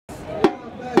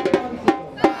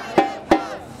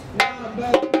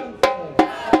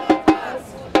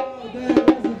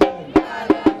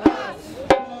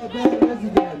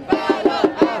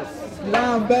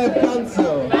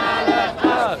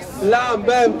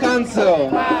Council.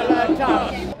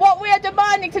 What we are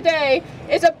demanding today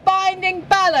is a binding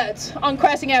ballot on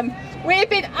Cressingham. We've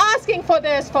been asking for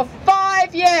this for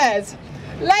 5 years.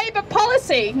 Labour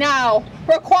policy now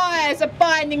requires a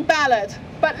binding ballot,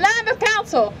 but Lambeth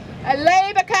Council, a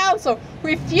Labour council,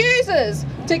 refuses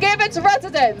to give its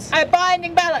residents a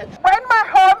binding ballot. When my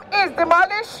home is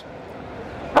demolished,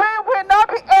 we will not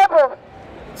be able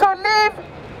to live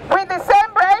with the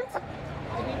same rent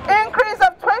increase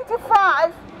of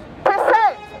 25%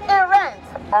 in rent.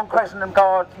 On Cressingham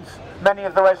Gardens, many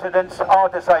of the residents are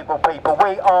disabled people.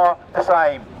 We are the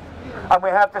same, and we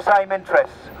have the same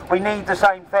interests. We need the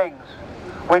same things.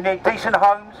 We need decent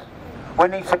homes, we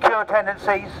need secure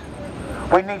tenancies,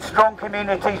 we need strong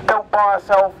communities built by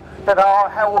ourselves that are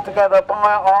held together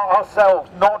by ourselves,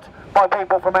 not by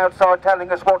people from outside telling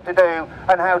us what to do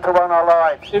and how to run our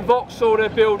lives. In Vauxhall they're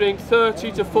building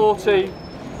 30 to 40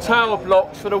 tower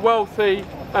blocks for the wealthy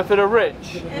and for the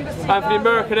rich, and for the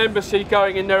American embassy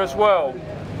going in there as well.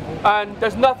 And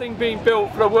there's nothing being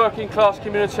built for the working class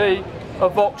community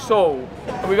of Vauxhall.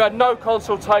 And we've had no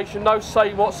consultation, no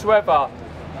say whatsoever.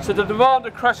 So the demand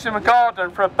of Cressingham Garden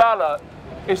for a ballot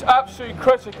is absolutely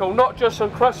critical, not just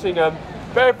on Cressingham,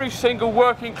 but every single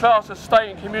working class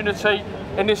estate and community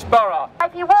in this borough.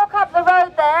 If you walk up the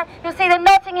road there, you'll see the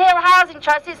Notting Hill Housing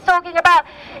Trust is talking about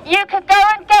you could go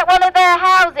and get one of their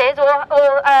houses, or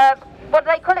what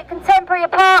do they call it, contemporary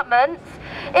apartments,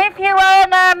 if you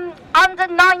earn under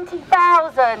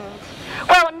 90,000.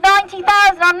 Well,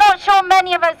 90,000, I'm not sure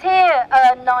many of us here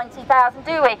earn 90,000,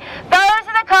 do we? Those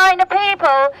are the kind of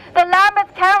people the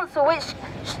Lambeth Council, which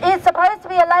is supposed to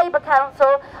be a Labour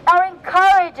council, are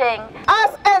encouraging.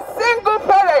 As a single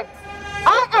parent,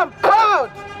 I am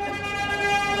proud.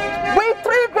 With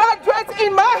 3 graduates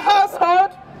in my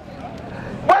household,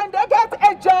 when they get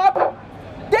a job,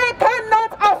 they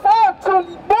cannot afford to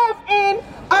move in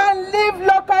and live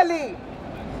locally.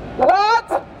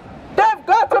 What? They've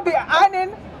got to be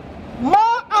earning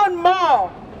more and more.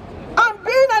 And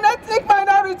being an ethnic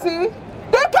minority,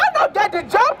 they cannot get the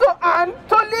job to earn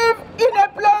to live in a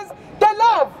place they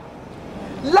love.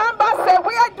 Lambeth said,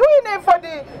 we are doing it for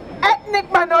the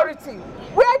ethnic minority.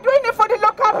 We are doing it for the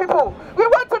local people. We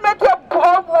want to make your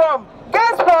home warm.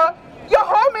 Guess what? Your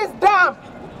home is damp.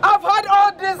 I've heard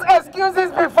all these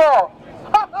excuses before.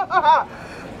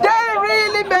 They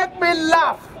really make me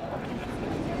laugh.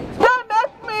 They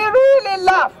make me really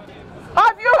laugh.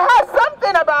 Have you heard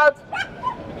something about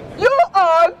you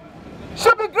all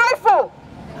should be grateful?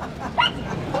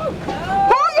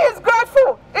 Who is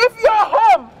grateful if your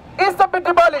home is to be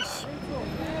demolished?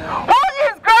 Who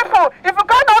is grateful if you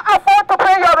cannot afford to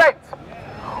pay your rent?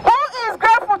 Who is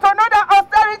grateful to know that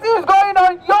austerity is going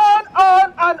on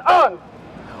and on?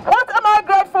 What am I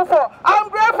grateful for? I'm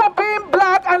grateful being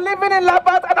black and living in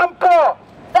Lambeth and I'm poor.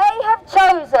 They have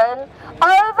chosen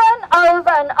over and over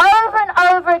and over and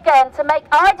over again to make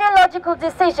ideological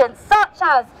decisions such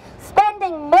as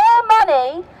spending more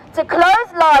money to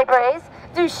close libraries,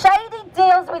 do shady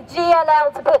deals with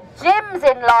GLL to put gyms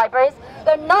in libraries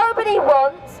that nobody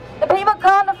wants, that people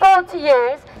can't afford to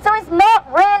use. So it's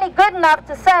not really good enough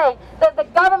to say that the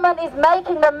government is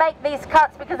making them make these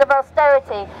cuts because of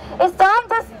austerity. It's time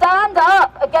to stand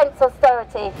up against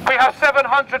austerity. We have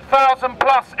 700,000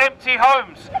 plus empty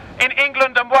homes in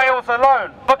England and Wales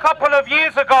alone. A couple of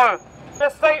years ago,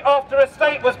 estate after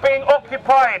estate was being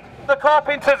occupied. The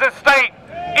Carpenter's estate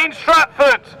in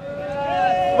Stratford,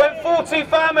 when 40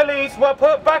 families were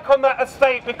put back on that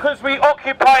estate because we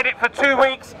occupied it for 2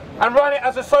 weeks and run it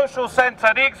as a social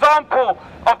centre. The example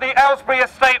of the Aylesbury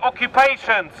estate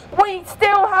occupations. We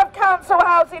still have council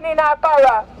housing in our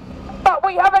borough, but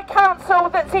we have a council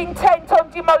that's intent on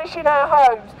demolishing our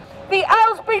homes. The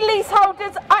Aylesbury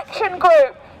Leaseholders Action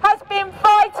Group has been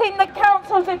fighting the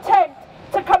council's attempt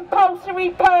to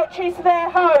compulsory purchase their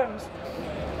homes.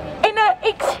 In an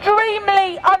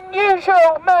extremely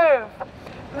unusual move,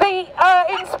 the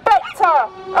inspector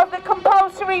of the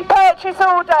compulsory purchase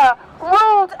order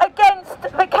ruled against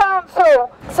the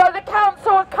council. So the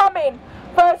council are coming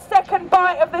for a second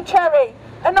bite of the cherry.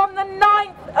 And on the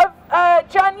 9th of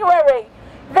January,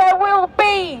 there will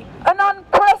be an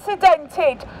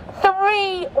unprecedented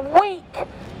 3-week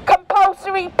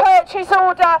compulsory purchase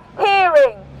order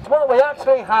hearing. What we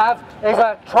actually have is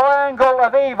a triangle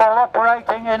of evil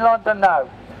operating in London now.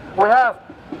 We have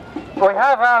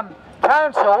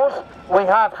councils, we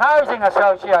have housing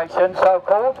associations,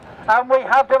 so-called, and we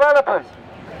have developers.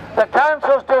 The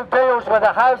councils do deals with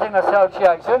the housing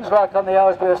associations, like on the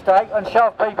Aylesbury estate, and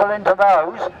shove people into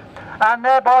those, and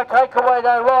thereby take away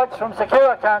their rights from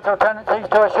secure council tenancies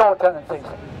to assured tenancies.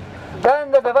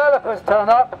 Then the developers turn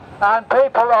up and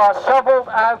people are shoveled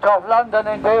out of London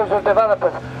in deals with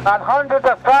developers. And hundreds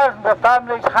of thousands of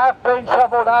families have been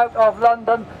shoveled out of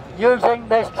London using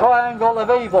this triangle of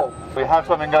evil. We have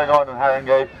something going on in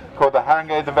Haringey called the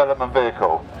Haringey Development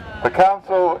Vehicle. The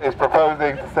council is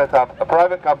proposing to set up a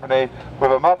private company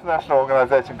with a multinational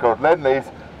organisation called Lend-Lease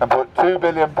and put £2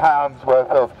 billion worth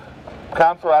of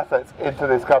council assets into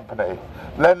this company.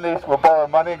 Lend-Lease will borrow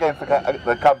money against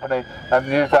the company and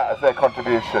use that as their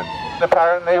contribution.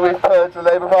 Apparently we've purged the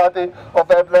Labour Party of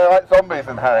their Blairite zombies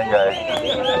in Haringey.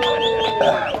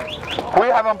 We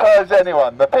haven't purged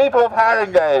anyone. The people of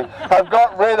Haringey have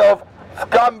got rid of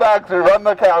scumbags who run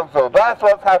the council. That's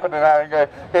what's happened in Haringey.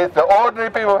 It's the ordinary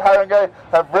people of Haringey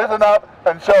have risen up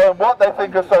and shown what they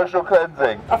think of social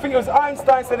cleansing. I think it was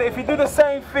Einstein said that if you do the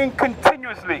same thing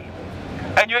continuously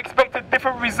and you expect a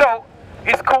different result,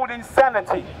 it's called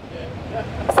insanity.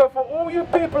 So for all you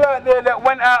people out there that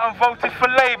went out and voted for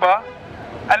Labour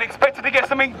and expected to get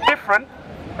something different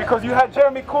because you had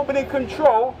Jeremy Corbyn in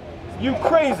control, you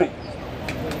crazy.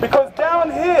 Because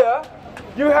down here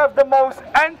you have the most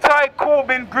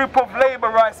anti-Corbyn group of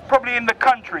Labourites probably in the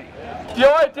country. The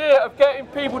idea of getting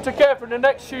people together in the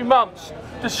next few months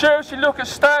to seriously look at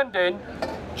standing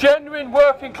genuine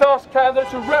working class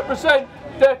candidates who represent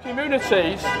their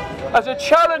communities as it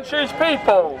challenges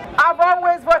people. I've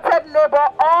always voted Labour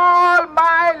all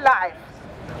my life.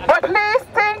 But please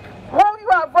think who you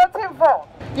are voting for.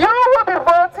 You will be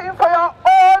voting